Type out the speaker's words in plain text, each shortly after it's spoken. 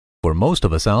For most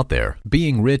of us out there,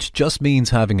 being rich just means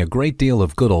having a great deal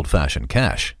of good old-fashioned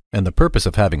cash, and the purpose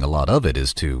of having a lot of it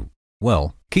is to,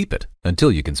 well, keep it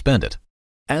until you can spend it.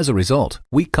 As a result,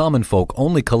 we common folk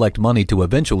only collect money to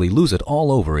eventually lose it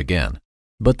all over again.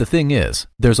 But the thing is,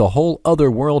 there's a whole other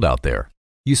world out there.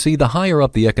 You see, the higher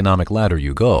up the economic ladder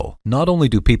you go, not only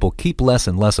do people keep less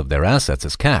and less of their assets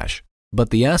as cash,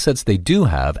 but the assets they do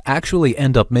have actually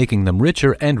end up making them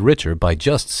richer and richer by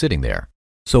just sitting there.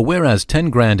 So whereas 10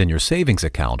 grand in your savings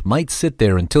account might sit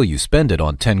there until you spend it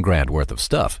on 10 grand worth of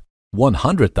stuff,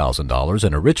 $100,000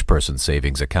 in a rich person's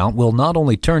savings account will not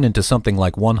only turn into something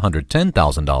like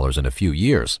 $110,000 in a few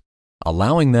years,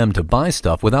 allowing them to buy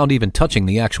stuff without even touching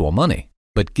the actual money,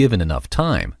 but given enough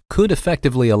time, could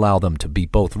effectively allow them to be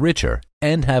both richer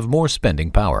and have more spending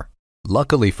power.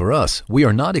 Luckily for us, we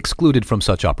are not excluded from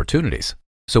such opportunities.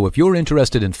 So if you're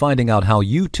interested in finding out how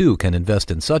you too can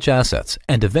invest in such assets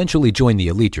and eventually join the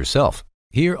elite yourself,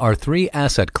 here are 3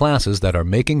 asset classes that are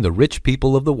making the rich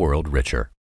people of the world richer.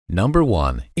 Number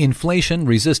 1,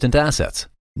 inflation-resistant assets.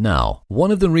 Now,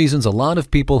 one of the reasons a lot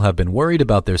of people have been worried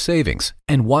about their savings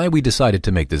and why we decided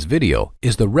to make this video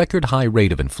is the record high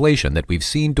rate of inflation that we've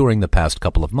seen during the past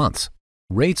couple of months.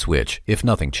 Rates which, if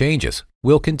nothing changes,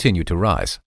 will continue to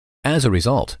rise. As a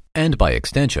result, and by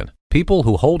extension, people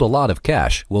who hold a lot of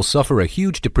cash will suffer a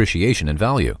huge depreciation in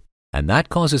value, and that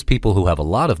causes people who have a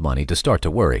lot of money to start to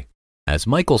worry. As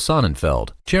Michael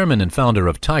Sonnenfeld, chairman and founder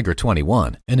of Tiger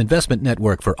 21, an investment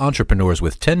network for entrepreneurs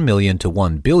with $10 million to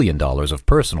 $1 billion of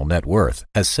personal net worth,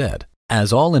 has said,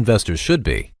 as all investors should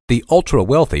be, the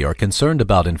ultra-wealthy are concerned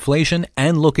about inflation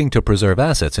and looking to preserve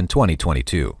assets in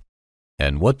 2022.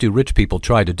 And what do rich people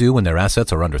try to do when their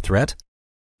assets are under threat?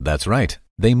 That's right,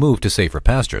 they move to safer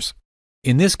pastures.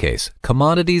 In this case,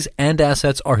 commodities and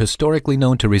assets are historically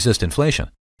known to resist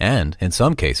inflation, and, in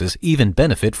some cases, even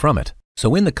benefit from it.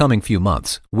 So in the coming few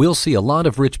months, we'll see a lot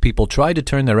of rich people try to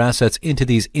turn their assets into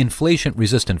these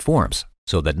inflation-resistant forms,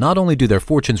 so that not only do their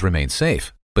fortunes remain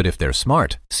safe, but if they're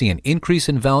smart, see an increase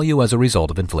in value as a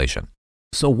result of inflation.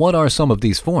 So what are some of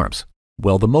these forms?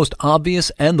 Well, the most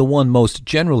obvious and the one most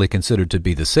generally considered to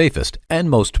be the safest and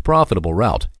most profitable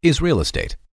route is real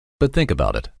estate. But think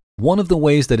about it. One of the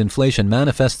ways that inflation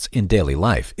manifests in daily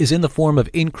life is in the form of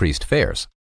increased fares.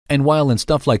 And while in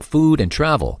stuff like food and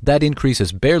travel, that increase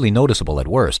is barely noticeable at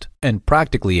worst and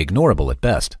practically ignorable at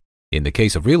best. In the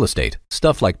case of real estate,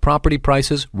 stuff like property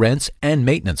prices, rents, and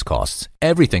maintenance costs,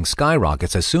 everything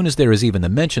skyrockets as soon as there is even the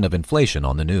mention of inflation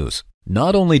on the news.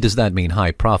 Not only does that mean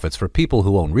high profits for people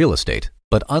who own real estate,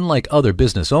 but unlike other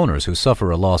business owners who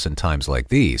suffer a loss in times like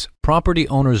these, property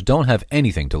owners don't have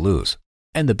anything to lose.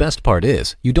 And the best part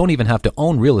is, you don't even have to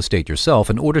own real estate yourself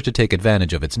in order to take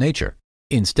advantage of its nature.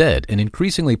 Instead, an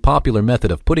increasingly popular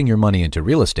method of putting your money into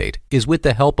real estate is with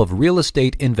the help of real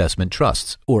estate investment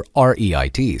trusts, or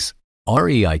REITs.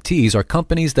 REITs are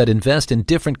companies that invest in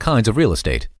different kinds of real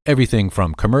estate, everything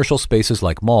from commercial spaces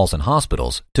like malls and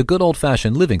hospitals to good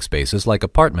old-fashioned living spaces like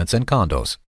apartments and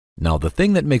condos. Now, the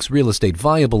thing that makes real estate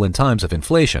viable in times of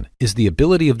inflation is the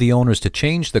ability of the owners to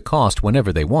change the cost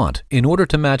whenever they want in order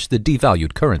to match the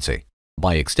devalued currency.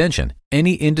 By extension,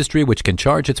 any industry which can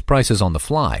charge its prices on the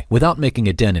fly without making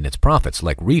a dent in its profits,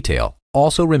 like retail,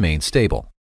 also remains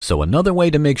stable. So another way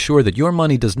to make sure that your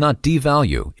money does not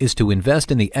devalue is to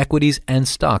invest in the equities and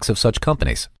stocks of such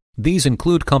companies. These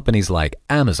include companies like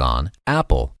Amazon,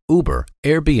 Apple, Uber,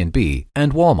 Airbnb,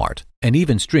 and Walmart, and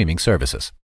even streaming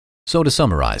services. So to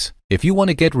summarize, if you want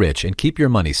to get rich and keep your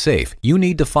money safe, you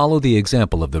need to follow the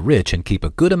example of the rich and keep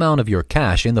a good amount of your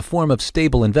cash in the form of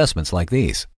stable investments like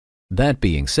these. That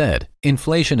being said,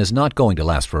 inflation is not going to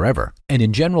last forever, and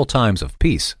in general times of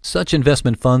peace, such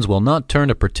investment funds will not turn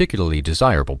a particularly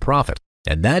desirable profit.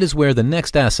 And that is where the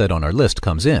next asset on our list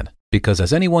comes in, because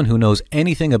as anyone who knows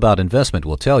anything about investment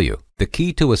will tell you, the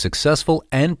key to a successful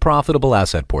and profitable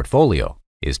asset portfolio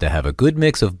is to have a good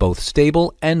mix of both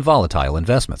stable and volatile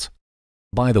investments.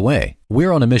 By the way,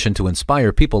 we're on a mission to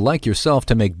inspire people like yourself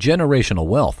to make generational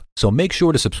wealth, so make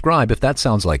sure to subscribe if that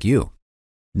sounds like you.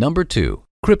 Number 2.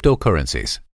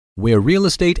 Cryptocurrencies. Where real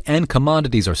estate and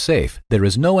commodities are safe, there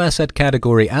is no asset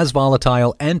category as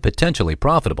volatile and potentially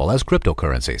profitable as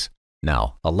cryptocurrencies.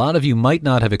 Now, a lot of you might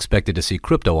not have expected to see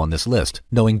crypto on this list,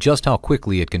 knowing just how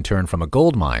quickly it can turn from a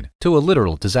gold mine to a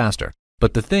literal disaster.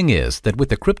 But the thing is that with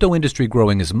the crypto industry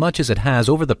growing as much as it has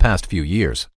over the past few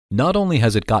years, not only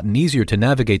has it gotten easier to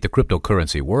navigate the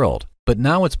cryptocurrency world, but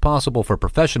now it's possible for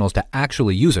professionals to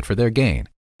actually use it for their gain.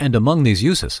 And among these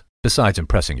uses, besides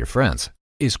impressing your friends,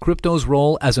 is crypto's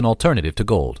role as an alternative to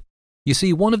gold. You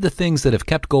see, one of the things that have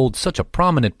kept gold such a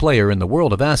prominent player in the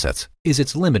world of assets is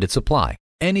its limited supply.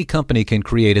 Any company can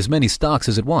create as many stocks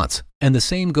as it wants, and the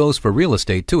same goes for real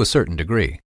estate to a certain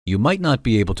degree. You might not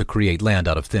be able to create land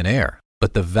out of thin air,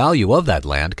 but the value of that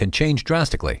land can change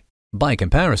drastically. By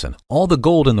comparison, all the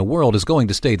gold in the world is going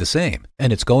to stay the same,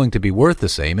 and it's going to be worth the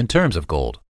same in terms of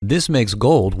gold. This makes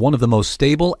gold one of the most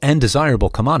stable and desirable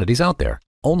commodities out there.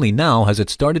 Only now has it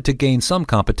started to gain some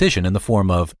competition in the form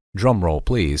of, drumroll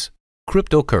please,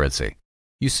 cryptocurrency.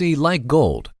 You see, like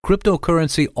gold,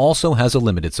 cryptocurrency also has a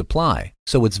limited supply,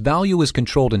 so its value is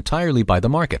controlled entirely by the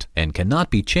market and cannot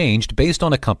be changed based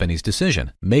on a company's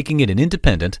decision, making it an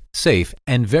independent, safe,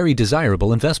 and very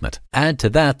desirable investment. Add to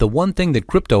that the one thing that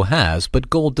crypto has but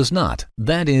gold does not,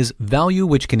 that is, value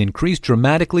which can increase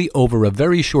dramatically over a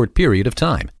very short period of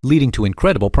time, leading to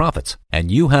incredible profits.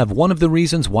 And you have one of the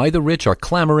reasons why the rich are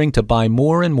clamoring to buy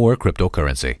more and more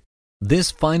cryptocurrency.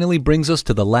 This finally brings us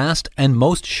to the last and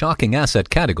most shocking asset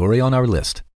category on our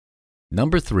list.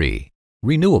 Number 3.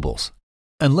 Renewables.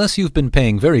 Unless you've been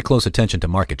paying very close attention to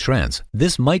market trends,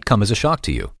 this might come as a shock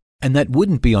to you. And that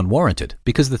wouldn't be unwarranted,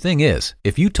 because the thing is,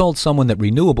 if you told someone that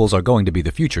renewables are going to be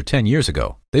the future 10 years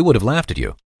ago, they would have laughed at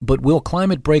you. But with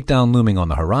climate breakdown looming on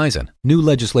the horizon, new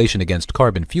legislation against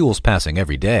carbon fuels passing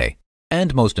every day,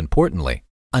 and most importantly,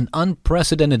 an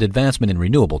unprecedented advancement in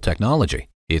renewable technology,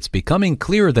 it's becoming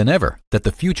clearer than ever that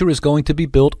the future is going to be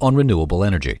built on renewable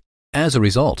energy. As a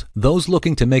result, those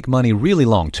looking to make money really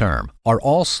long term are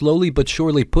all slowly but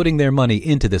surely putting their money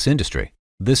into this industry.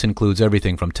 This includes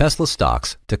everything from Tesla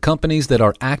stocks to companies that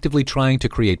are actively trying to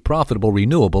create profitable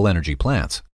renewable energy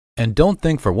plants. And don't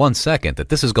think for 1 second that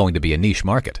this is going to be a niche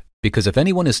market, because if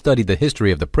anyone has studied the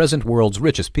history of the present world's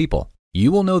richest people,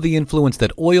 you will know the influence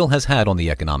that oil has had on the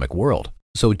economic world.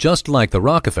 So just like the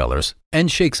Rockefellers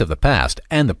and sheikhs of the past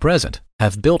and the present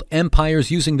have built empires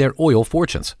using their oil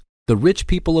fortunes, the rich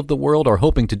people of the world are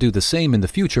hoping to do the same in the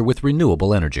future with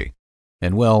renewable energy.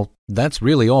 And well, that's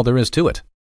really all there is to it.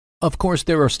 Of course,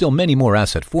 there are still many more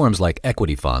asset forms like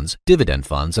equity funds, dividend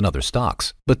funds, and other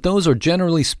stocks, but those are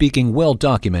generally speaking well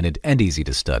documented and easy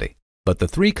to study. But the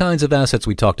 3 kinds of assets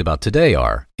we talked about today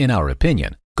are, in our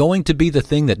opinion, going to be the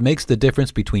thing that makes the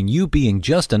difference between you being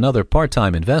just another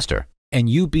part-time investor and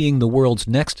you being the world's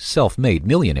next self-made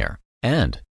millionaire.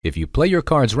 And if you play your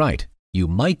cards right, you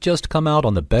might just come out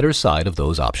on the better side of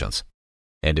those options.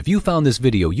 And if you found this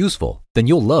video useful, then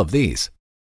you'll love these.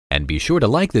 And be sure to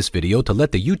like this video to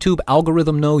let the YouTube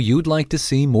algorithm know you'd like to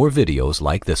see more videos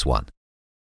like this one.